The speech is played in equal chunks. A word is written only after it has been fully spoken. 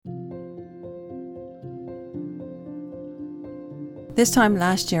This time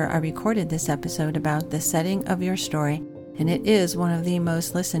last year, I recorded this episode about the setting of your story, and it is one of the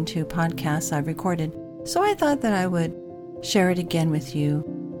most listened to podcasts I've recorded, so I thought that I would share it again with you.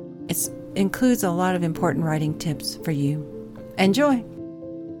 It includes a lot of important writing tips for you. Enjoy!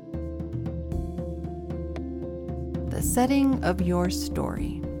 The setting of your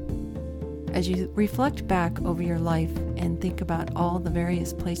story. As you reflect back over your life and think about all the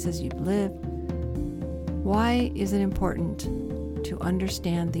various places you've lived, why is it important to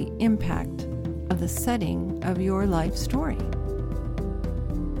understand the impact of the setting of your life story?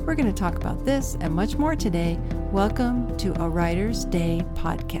 We're going to talk about this and much more today. Welcome to A Writer's Day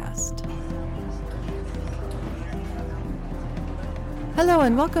podcast. Hello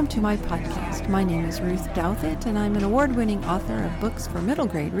and welcome to my podcast. My name is Ruth Douthit and I'm an award-winning author of books for middle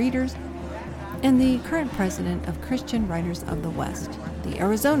grade readers and the current president of Christian Writers of the West, the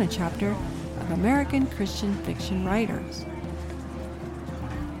Arizona chapter of American Christian Fiction Writers.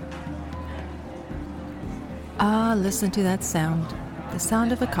 Listen to that sound, the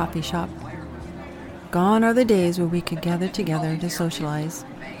sound of a coffee shop. Gone are the days where we could gather together to socialize.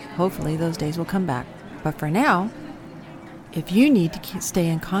 Hopefully those days will come back. But for now, if you need to stay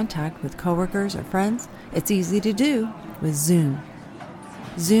in contact with coworkers or friends, it's easy to do with Zoom.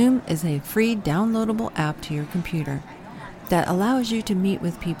 Zoom is a free downloadable app to your computer that allows you to meet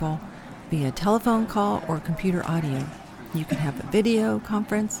with people via telephone call or computer audio. You can have a video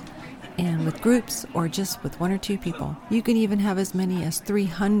conference and with groups or just with one or two people. You can even have as many as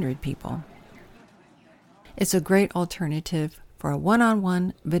 300 people. It's a great alternative for a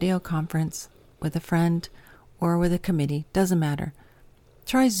one-on-one video conference with a friend or with a committee, doesn't matter.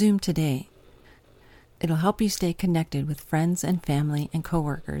 Try Zoom today. It'll help you stay connected with friends and family and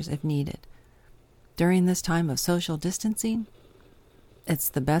coworkers if needed. During this time of social distancing, it's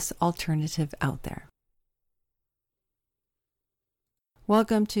the best alternative out there.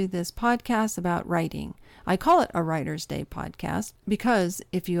 Welcome to this podcast about writing. I call it a Writer's Day podcast because,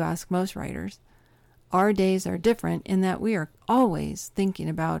 if you ask most writers, our days are different in that we are always thinking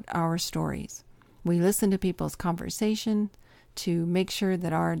about our stories. We listen to people's conversation to make sure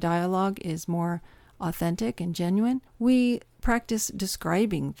that our dialogue is more authentic and genuine. We practice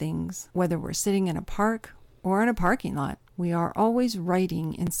describing things, whether we're sitting in a park or in a parking lot. We are always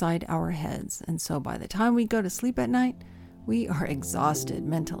writing inside our heads, and so by the time we go to sleep at night, we are exhausted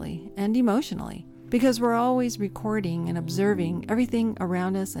mentally and emotionally because we're always recording and observing everything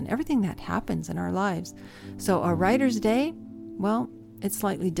around us and everything that happens in our lives. So a writer's day, well, it's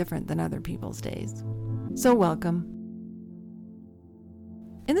slightly different than other people's days. So welcome.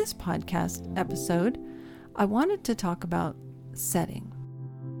 In this podcast episode, I wanted to talk about setting.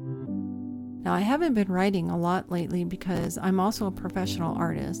 Now, I haven't been writing a lot lately because I'm also a professional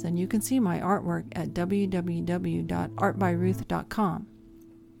artist, and you can see my artwork at www.artbyruth.com.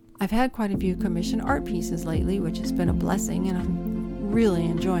 I've had quite a few commissioned art pieces lately, which has been a blessing, and I'm really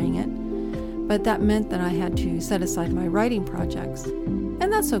enjoying it. But that meant that I had to set aside my writing projects.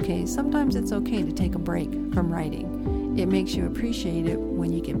 And that's okay. Sometimes it's okay to take a break from writing. It makes you appreciate it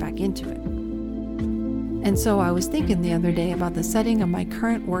when you get back into it. And so I was thinking the other day about the setting of my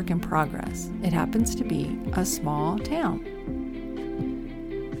current work in progress. It happens to be a small town.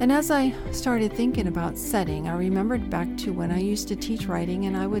 And as I started thinking about setting, I remembered back to when I used to teach writing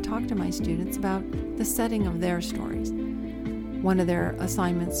and I would talk to my students about the setting of their stories. One of their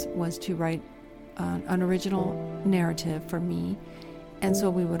assignments was to write an original narrative for me, and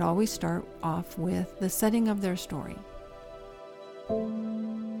so we would always start off with the setting of their story.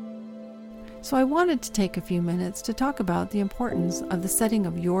 So I wanted to take a few minutes to talk about the importance of the setting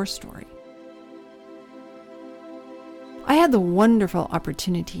of your story. I had the wonderful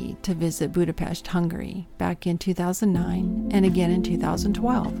opportunity to visit Budapest, Hungary back in 2009 and again in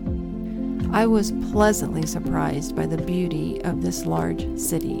 2012. I was pleasantly surprised by the beauty of this large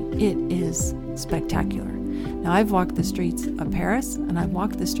city. It is spectacular. Now, I've walked the streets of Paris and I've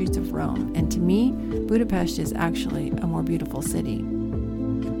walked the streets of Rome, and to me, Budapest is actually a more beautiful city.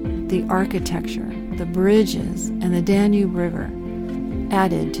 The architecture, the bridges, and the Danube River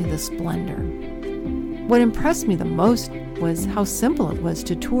added to the splendor. What impressed me the most was how simple it was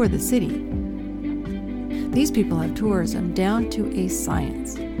to tour the city. These people have tourism down to a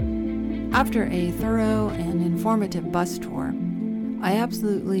science. After a thorough and informative bus tour, I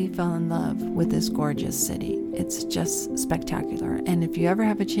absolutely fell in love with this gorgeous city. It's just spectacular. And if you ever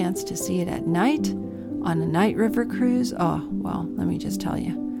have a chance to see it at night on a night river cruise, oh, well, let me just tell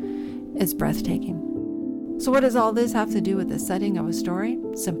you, it's breathtaking. So what does all this have to do with the setting of a story?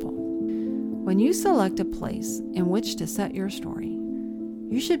 Simple. When you select a place in which to set your story,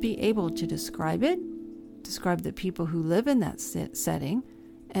 you should be able to describe it describe the people who live in that setting,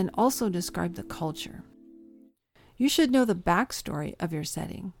 and also describe the culture. You should know the backstory of your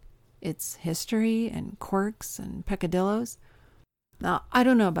setting, its history and quirks and peccadillos. Now, I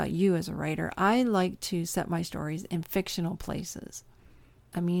don't know about you as a writer. I like to set my stories in fictional places.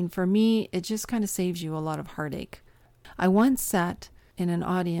 I mean, for me, it just kind of saves you a lot of heartache. I once sat in an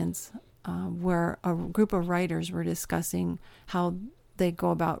audience where a group of writers were discussing how they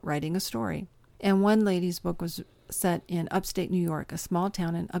go about writing a story. And one lady's book was set in upstate New York, a small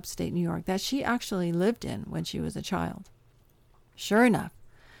town in upstate New York that she actually lived in when she was a child. Sure enough,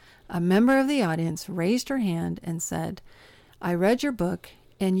 a member of the audience raised her hand and said, "I read your book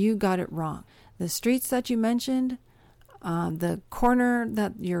and you got it wrong. The streets that you mentioned, the corner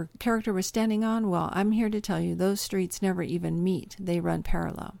that your character was standing on, well, I'm here to tell you those streets never even meet. They run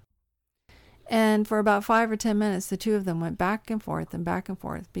parallel." And for about 5 or 10 minutes, the two of them went back and forth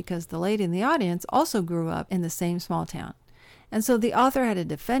because the lady in the audience also grew up in the same small town. And so the author had to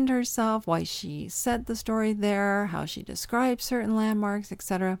defend herself, why she set the story there, how she described certain landmarks,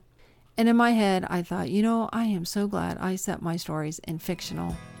 etc. And in my head, I thought, I am so glad I set my stories in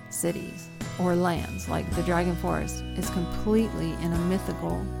fictional cities or lands, like the Dragon Forest is completely in a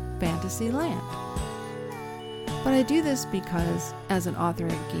mythical fantasy land. But I do this because, as an author,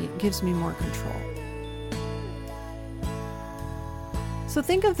 it gives me more control. So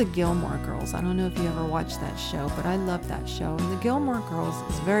think of the Gilmore Girls. I don't know if you ever watched that show, but I love that show. And the Gilmore Girls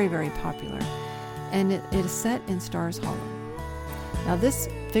is very, very popular. And it is set in Stars Hollow. Now, this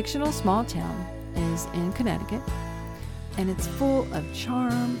fictional small town is in Connecticut, and it's full of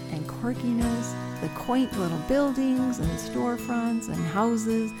charm and quirkiness, the quaint little buildings and storefronts and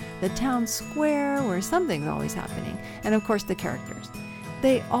houses, the town square where something's always happening, and of course the characters.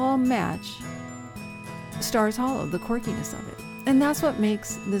 They all match Stars Hollow, the quirkiness of it. And that's what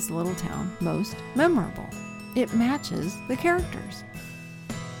makes this little town most memorable. It matches the characters.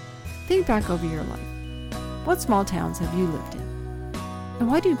 Think back over your life. What small towns have you lived in? And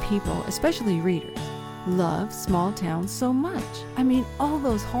why do people, especially readers, love small towns so much? I mean, all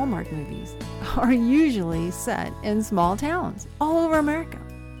those Hallmark movies are usually set in small towns all over America.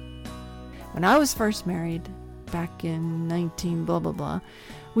 When I was first married back in 19 blah blah blah,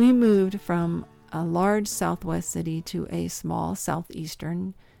 we moved from a large southwest city to a small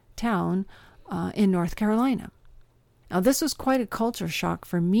southeastern town in North Carolina. Now, this was quite a culture shock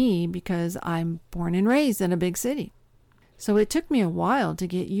for me because I'm born and raised in a big city. So it took me a while to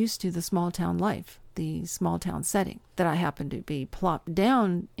get used to the small town life, the small town setting that I happened to be plopped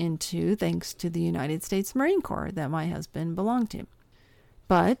down into thanks to the United States Marine Corps that my husband belonged to.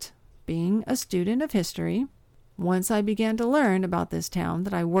 But being a student of history, once I began to learn about this town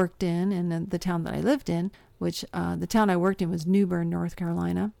that I worked in and the town that I lived in, which the town I worked in was New Bern, North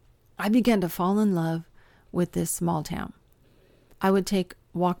Carolina, I began to fall in love with this small town. I would take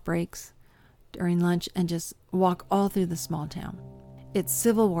walk breaks during lunch and just walk all through the small town. Its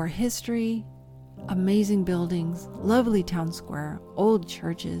Civil War history, amazing buildings, lovely town square, old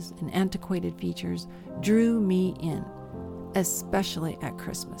churches, and antiquated features drew me in, especially at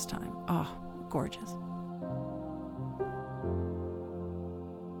Christmas time. Oh, gorgeous.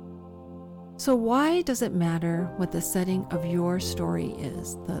 So why does it matter what the setting of your story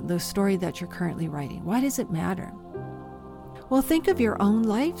is, the story that you're currently writing? Why does it matter? Well, think of your own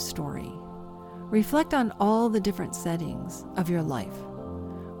life story. Reflect on all the different settings of your life.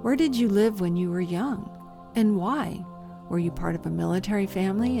 Where did you live when you were young? And why? Were you part of a military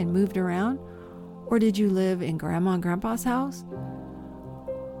family and moved around? Or did you live in Grandma and Grandpa's house?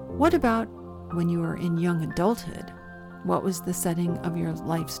 What about when you were in young adulthood? What was the setting of your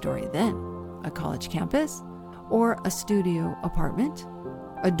life story then? A college campus? Or a studio apartment?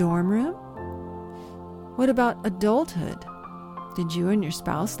 A dorm room? What about adulthood? Did you and your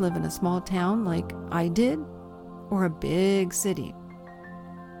spouse live in a small town like I did? Or a big city?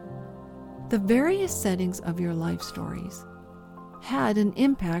 The various settings of your life stories had an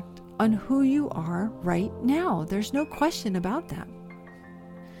impact on who you are right now. There's no question about that.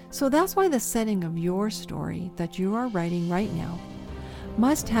 So that's why the setting of your story that you are writing right now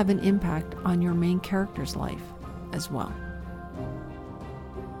must have an impact on your main character's life as well.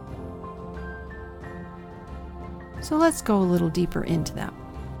 So let's go a little deeper into that.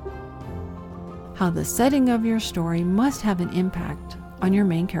 How the setting of your story must have an impact on your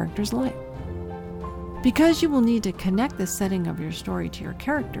main character's life. Because you will need to connect the setting of your story to your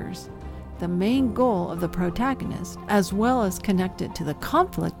characters, the main goal of the protagonist, as well as connect it to the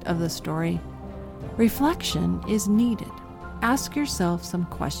conflict of the story, reflection is needed. Ask yourself some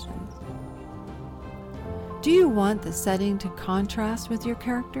questions. Do you want the setting to contrast with your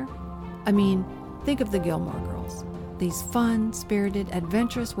character? I mean, Think of the Gilmore Girls. These fun, spirited,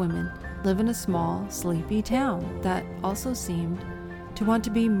 adventurous women live in a small, sleepy town that also seemed to want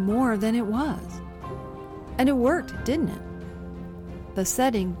to be more than it was. And it worked, didn't it? The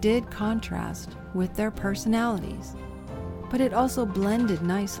setting did contrast with their personalities, but it also blended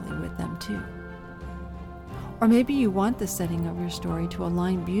nicely with them too. Or maybe you want the setting of your story to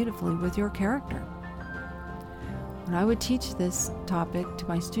align beautifully with your character. When I would teach this topic to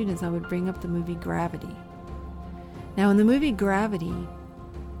my students, I would bring up the movie Gravity. Now, in the movie Gravity,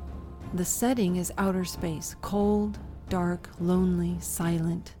 the setting is outer space, cold, dark, lonely,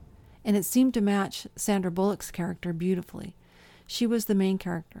 silent, and it seemed to match Sandra Bullock's character beautifully. She was the main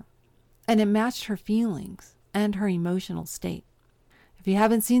character, and it matched her feelings and her emotional state. If you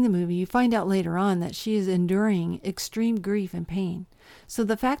haven't seen the movie, you find out later on that she is enduring extreme grief and pain. So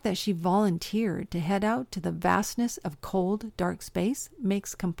the fact that she volunteered to head out to the vastness of cold, dark space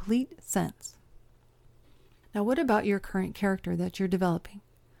makes complete sense. Now, what about your current character that you're developing?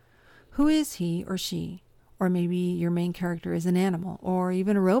 Who is he or she? Or maybe your main character is an animal or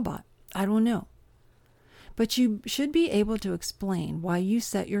even a robot. I don't know. But you should be able to explain why you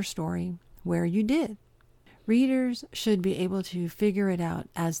set your story where you did. Readers should be able to figure it out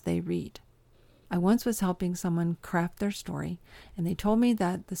as they read. I once was helping someone craft their story, and they told me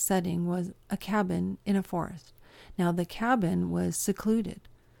that the setting was a cabin in a forest. Now, the cabin was secluded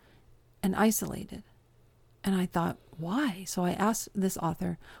and isolated. And I thought, why? So I asked this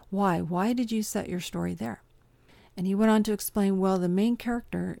author, why? Why did you set your story there? And he went on to explain, well, the main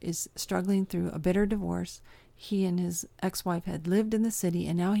character is struggling through a bitter divorce. He and his ex-wife had lived in the city,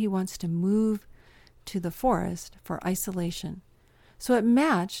 and now he wants to move to the forest for isolation. So it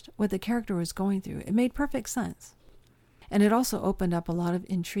matched what the character was going through. It made perfect sense. And it also opened up a lot of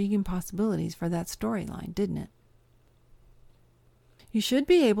intriguing possibilities for that storyline, didn't it? You should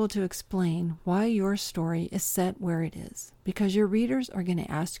be able to explain why your story is set where it is, because your readers are going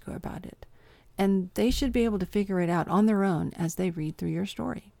to ask you about it. And they should be able to figure it out on their own as they read through your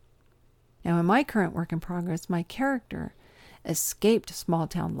story. Now, in my current work in progress, my character escaped small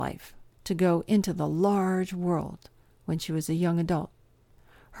town life to go into the large world when she was a young adult.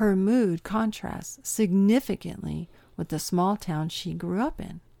 Her mood contrasts significantly with the small town she grew up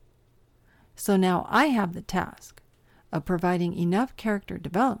in. So now I have the task of providing enough character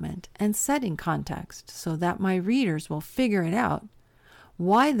development and setting context so that my readers will figure it out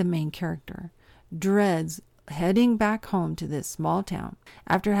why the main character dreads heading back home to this small town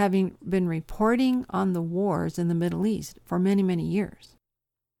after having been reporting on the wars in the Middle East for many, many years.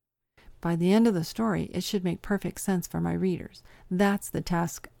 By the end of the story, it should make perfect sense for my readers. That's the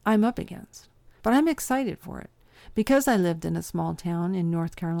task I'm up against. But I'm excited for it. Because I lived in a small town in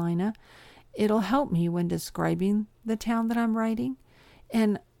North Carolina, it'll help me when describing the town that I'm writing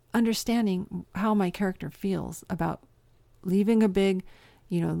and understanding how my character feels about leaving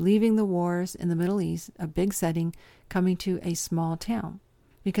leaving the wars in the Middle East, a big setting, coming to a small town.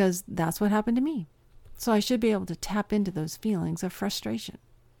 Because that's what happened to me. So I should be able to tap into those feelings of frustration.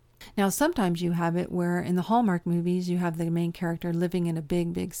 Now, sometimes you have it where in the Hallmark movies, you have the main character living in a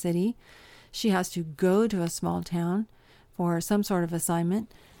big, big city. She has to go to a small town for some sort of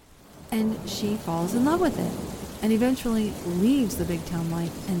assignment, and she falls in love with it and eventually leaves the big town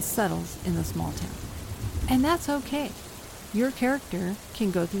life and settles in the small town. And that's okay. Your character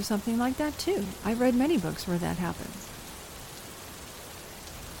can go through something like that too. I've read many books where that happens.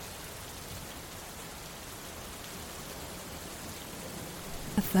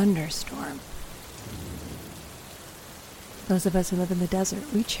 A thunderstorm. Those of us who live in the desert,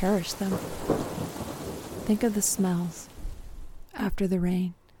 we cherish them. Think of the smells after the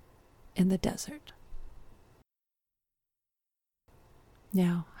rain in the desert.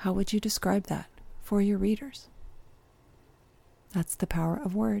 Now, how would you describe that for your readers? That's the power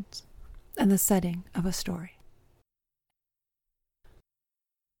of words and the setting of a story.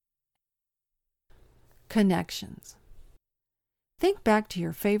 Connections. Think back to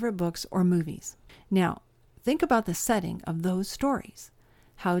your favorite books or movies. Now, think about the setting of those stories.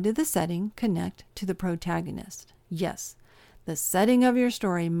 How did the setting connect to the protagonist? Yes, the setting of your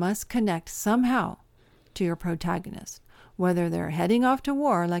story must connect somehow to your protagonist, whether they're heading off to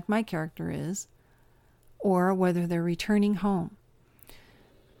war like my character is, or whether they're returning home,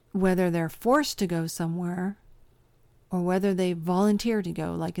 whether they're forced to go somewhere, or whether they volunteer to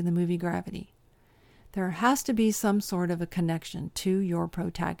go like in the movie Gravity. There has to be some sort of a connection to your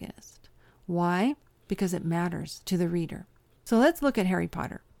protagonist. Why? Because it matters to the reader. So let's look at Harry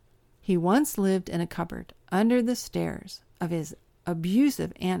Potter. He once lived in a cupboard under the stairs of his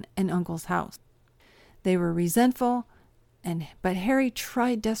abusive aunt and uncle's house. They were resentful but Harry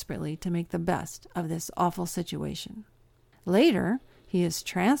tried desperately to make the best of this awful situation. Later, he is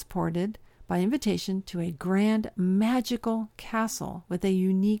transported by invitation to a grand magical castle with a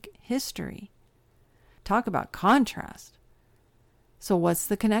unique history. Talk about contrast. So what's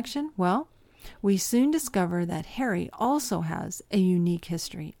the connection? Well, we soon discover that Harry also has a unique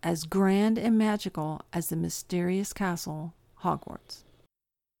history, as grand and magical as the mysterious castle Hogwarts.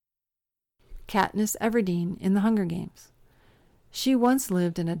 Katniss Everdeen in The Hunger Games. She once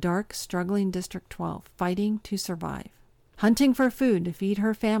lived in a dark, struggling District 12, fighting to survive, hunting for food to feed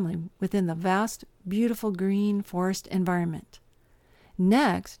her family within the vast, beautiful green forest environment.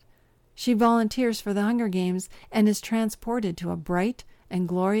 Next, she volunteers for the Hunger Games and is transported to a bright and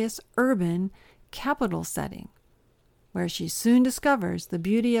glorious urban capital setting, where she soon discovers the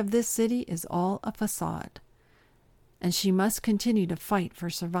beauty of this city is all a facade, and she must continue to fight for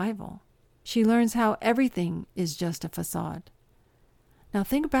survival. She learns how everything is just a facade. Now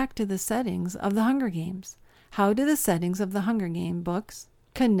think back to the settings of the Hunger Games. How do the settings of the Hunger Game books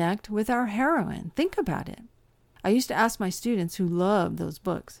connect with our heroine? Think about it. I used to ask my students who loved those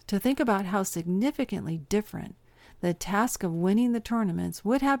books to think about how significantly different the task of winning the tournaments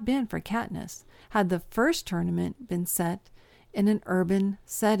would have been for Katniss had the first tournament been set in an urban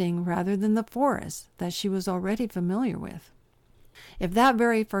setting rather than the forest that she was already familiar with. If that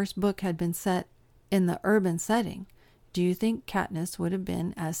very first book had been set in the urban setting, do you think Katniss would have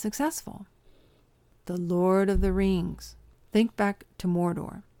been as successful? The Lord of the Rings. Think back to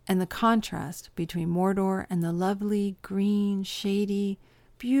Mordor and the contrast between Mordor and the lovely, green, shady,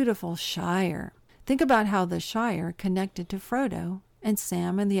 beautiful Shire. Think about how the Shire connected to Frodo and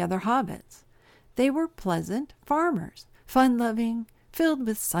Sam and the other hobbits. They were pleasant farmers, fun-loving, filled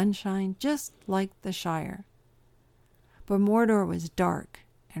with sunshine, just like the Shire. But Mordor was dark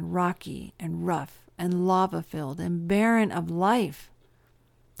and rocky and rough and lava-filled and barren of life.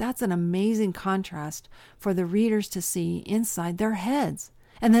 That's an amazing contrast for the readers to see inside their heads,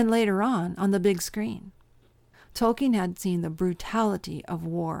 and then later on the big screen. Tolkien had seen the brutality of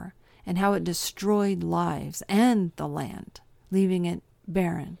war and how it destroyed lives and the land, leaving it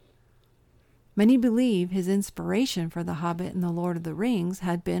barren. Many believe his inspiration for The Hobbit and The Lord of the Rings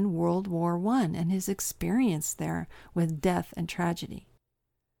had been World War I and his experience there with death and tragedy.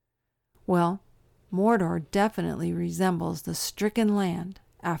 Well, Mordor definitely resembles the stricken land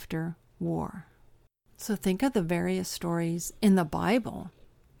after war. So think of the various stories in the Bible,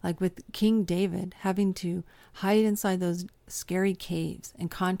 like with King David having to hide inside those scary caves in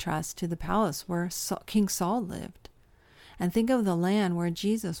contrast to the palace where King Saul lived. And think of the land where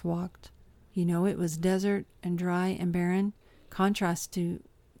Jesus walked. You know, it was desert and dry and barren, contrast to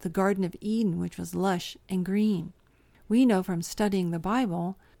the Garden of Eden, which was lush and green. We know from studying the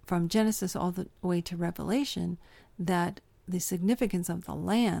Bible, from Genesis all the way to Revelation, that the significance of the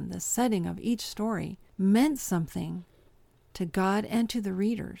land, the setting of each story, meant something to God and to the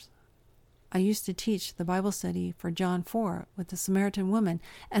readers. I used to teach the Bible study for John 4 with the Samaritan woman,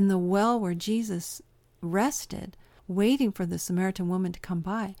 and the well where Jesus rested, waiting for the Samaritan woman to come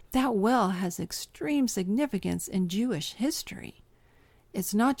by. That well has extreme significance in Jewish history.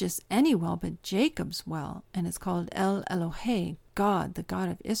 It's not just any well, but Jacob's well, and it's called El Elohe, God, the God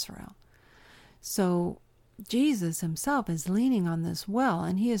of Israel. So Jesus himself is leaning on this well,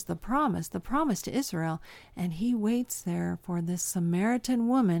 and he is the promise to Israel, and he waits there for this Samaritan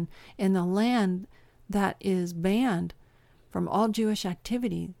woman in the land that is banned from all Jewish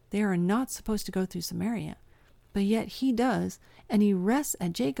activity. They are not supposed to go through Samaria, but yet he does, and he rests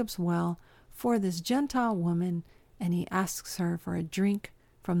at Jacob's well for this Gentile woman, and he asks her for a drink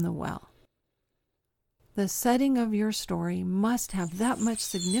from the well. The setting of your story must have that much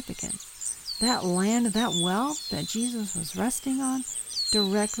significance. That land, that well that Jesus was resting on,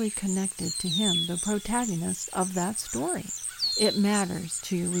 directly connected to him, the protagonist of that story. It matters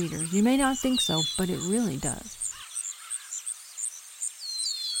to your readers. You may not think so, but it really does.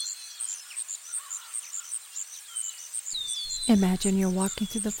 Imagine you're walking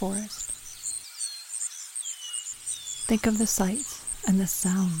through the forest. Think of the sights and the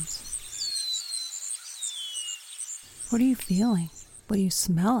sounds. What are you feeling? What are you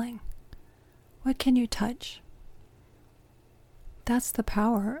smelling? What can you touch? That's the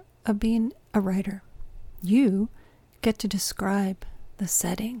power of being a writer. You get to describe the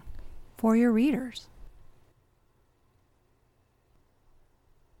setting for your readers.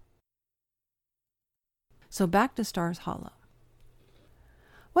 So back to Stars Hollow.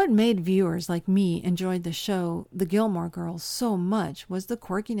 What made viewers like me enjoy the show The Gilmore Girls so much was the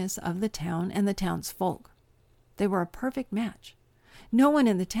quirkiness of the town and the townsfolk. They were a perfect match. No one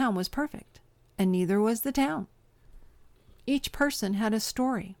in the town was perfect, and neither was the town. Each person had a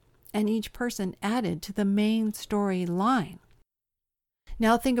story, and each person added to the main story line.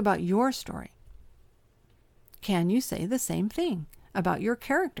 Now think about your story. Can you say the same thing about your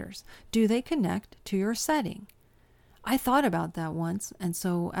characters? Do they connect to your setting? I thought about that once, and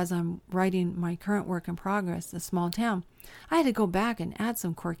so as I'm writing my current work in progress, The Small Town, I had to go back and add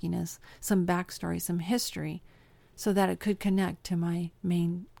some quirkiness, some backstory, some history, so that it could connect to my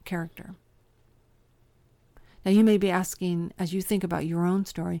main character. Now you may be asking, as you think about your own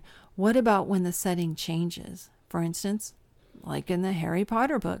story, what about when the setting changes? For instance, like in the Harry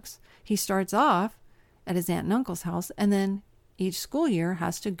Potter books, he starts off at his aunt and uncle's house, and then each school year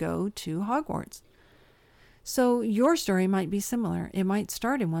has to go to Hogwarts. So your story might be similar. It might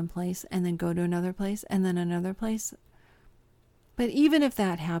start in one place and then go to another place and then another place. But even if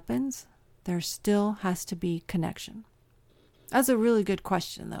that happens, there still has to be connection. That's a really good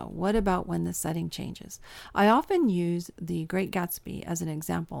question, though. What about when the setting changes? I often use The Great Gatsby as an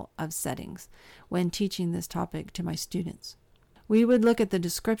example of settings when teaching this topic to my students. We would look at the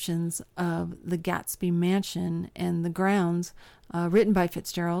descriptions of the Gatsby mansion and the grounds written by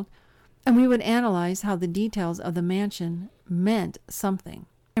Fitzgerald, and we would analyze how the details of the mansion meant something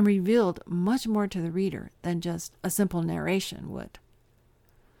and revealed much more to the reader than just a simple narration would.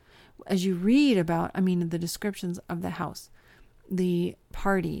 As you read about, the descriptions of the house, the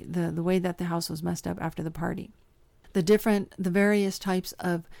party, the way that the house was messed up after the party, the various types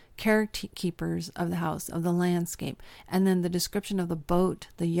of carekeepers of the house, of the landscape, and then the description of the boat,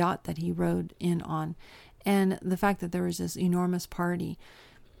 the yacht that he rode in on, and the fact that there was this enormous party.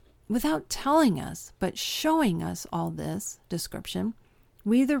 Without telling us, but showing us all this description,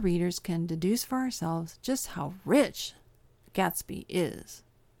 we, the readers, can deduce for ourselves just how rich Gatsby is.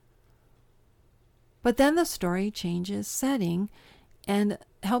 But then the story changes setting and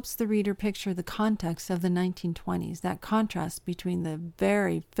helps the reader picture the context of the 1920s, that contrast between the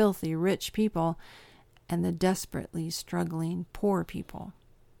very filthy rich people and the desperately struggling poor people.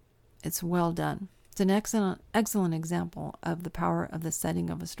 It's well done. It's an excellent example of the power of the setting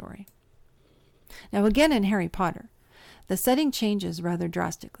of a story. Now again in Harry Potter, the setting changes rather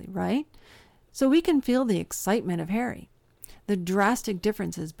drastically, right? So we can feel the excitement of Harry. The drastic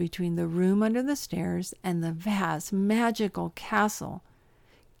differences between the room under the stairs and the vast magical castle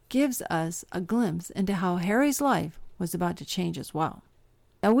gives us a glimpse into how Harry's life was about to change as well.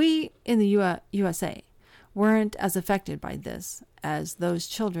 Now we in the USA weren't as affected by this as those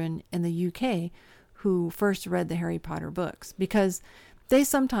children in the UK who first read the Harry Potter books, because they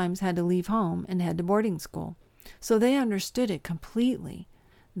sometimes had to leave home and head to boarding school. So they understood it completely,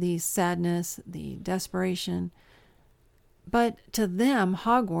 the sadness, the desperation. But to them,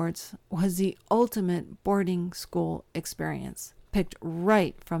 Hogwarts was the ultimate boarding school experience, picked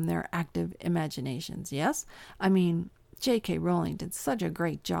right from their active imaginations, yes? J.K. Rowling did such a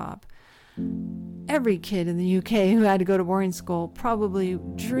great job. Every kid in the UK who had to go to boarding school probably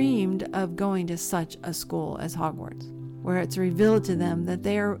dreamed of going to such a school as Hogwarts, where it's revealed to them that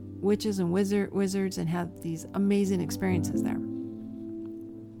they are witches and wizards and have these amazing experiences there.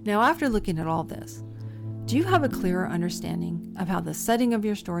 Now, after looking at all this, do you have a clearer understanding of how the setting of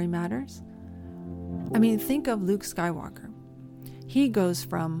your story matters? Think of Luke Skywalker. He goes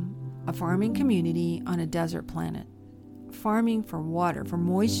from a farming community on a desert planet, farming for water, for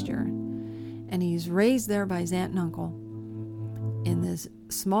moisture, and he's raised there by his aunt and uncle in this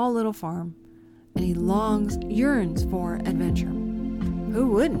small little farm, and he yearns for adventure. Who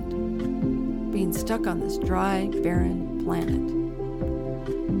wouldn't? Being stuck on this dry, barren planet.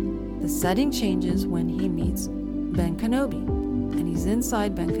 The setting changes when he meets Ben Kenobi, and he's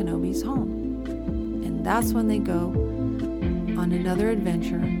inside Ben Kenobi's home. And that's when they go on another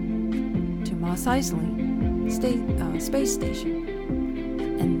adventure to Mos Eisley space station.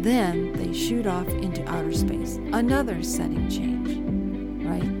 And then they shoot off into outer space. Another setting change,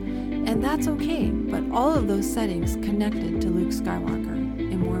 right? And that's okay, but all of those settings connected to Luke Skywalker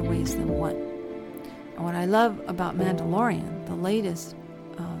in more ways than one. And what I love about Mandalorian, the latest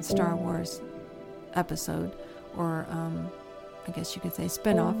Star Wars episode, or I guess you could say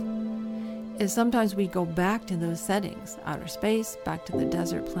spin-off, is sometimes we go back to those settings, outer space, back to the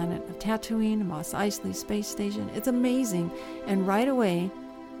desert planet of Tatooine, Mos Eisley space station. It's amazing. And right away,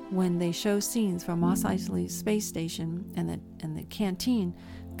 when they show scenes from Mos Eisley space station and the canteen,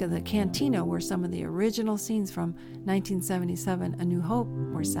 the cantina where some of the original scenes from 1977 A New Hope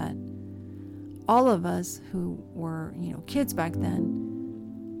were set, all of us who were kids back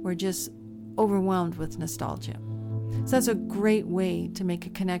then were just overwhelmed with nostalgia. So that's a great way to make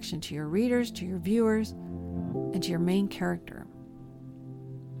a connection to your readers, to your viewers, and to your main character.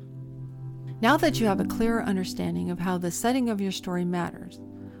 Now that you have a clearer understanding of how the setting of your story matters,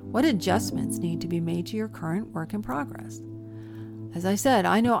 what adjustments need to be made to your current work in progress? As I said,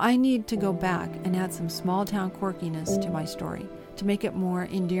 I know I need to go back and add some small-town quirkiness to my story to make it more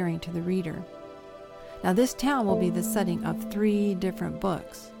endearing to the reader. Now, this town will be the setting of 3 different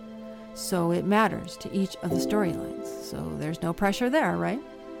books, so it matters to each of the storylines, so there's no pressure there, right?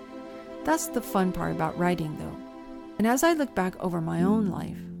 That's the fun part about writing, though. And as I look back over my own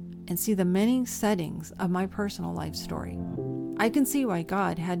life and see the many settings of my personal life story, I can see why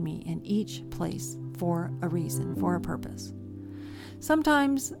God had me in each place for a reason, for a purpose.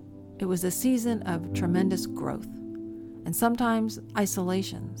 Sometimes it was a season of tremendous growth, and sometimes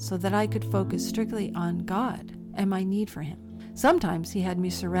isolation, so that I could focus strictly on God and my need for Him. Sometimes He had me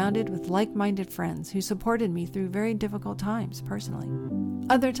surrounded with like-minded friends who supported me through very difficult times personally.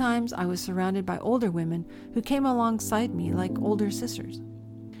 Other times I was surrounded by older women who came alongside me like older sisters.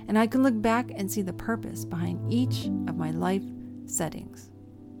 And I can look back and see the purpose behind each of my life settings.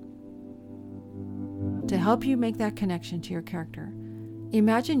 To help you make that connection to your character,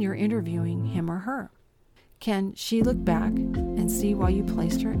 imagine you're interviewing him or her. Can she look back and see why you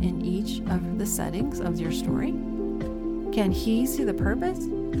placed her in each of the settings of your story? Can he see the purpose?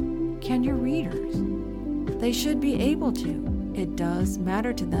 Can your readers? They should be able to. It does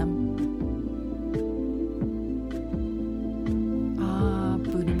matter to them.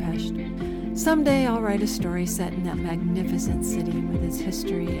 Budapest. Someday I'll write a story set in that magnificent city with its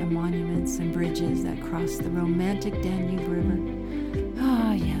history and monuments and bridges that cross the romantic Danube River.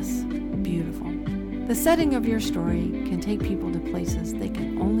 Ah, yes, beautiful. The setting of your story can take people to places they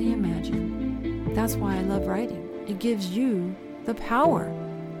can only imagine. That's why I love writing. It gives you the power.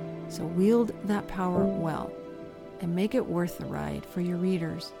 So wield that power well and make it worth the ride for your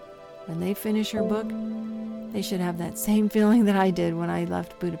readers. When they finish your book, they should have that same feeling that I did when I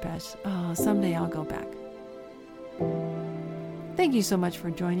left Budapest. Oh, someday I'll go back. Thank you so much for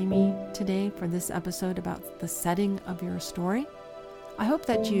joining me today for this episode about the setting of your story. I hope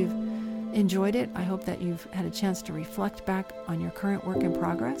that you've enjoyed it. I hope that you've had a chance to reflect back on your current work in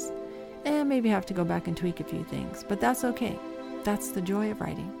progress and maybe have to go back and tweak a few things, but that's okay. That's the joy of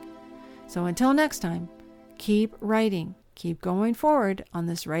writing. So until next time, keep writing, keep going forward on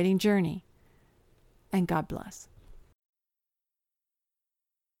this writing journey, and God bless.